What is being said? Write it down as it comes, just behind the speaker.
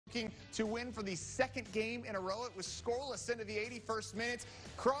looking to win for the second game in a row. It was scoreless into the 81st minute.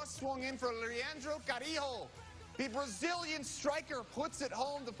 Cross swung in for Leandro Carrillo. The Brazilian striker puts it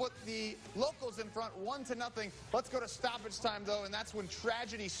home to put the locals in front 1-0. Let's go to stoppage time, though, and that's when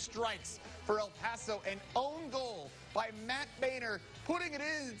tragedy strikes for El Paso. An own goal by Matt Boehner, putting it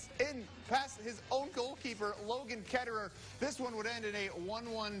in past his own goalkeeper, Logan Ketterer. This one would end in a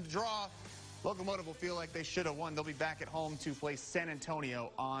 1-1 draw. Locomotive will feel like they should have won. They'll be back at home to play San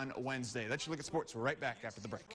Antonio on Wednesday. That's your look at sports. We're right back after the break.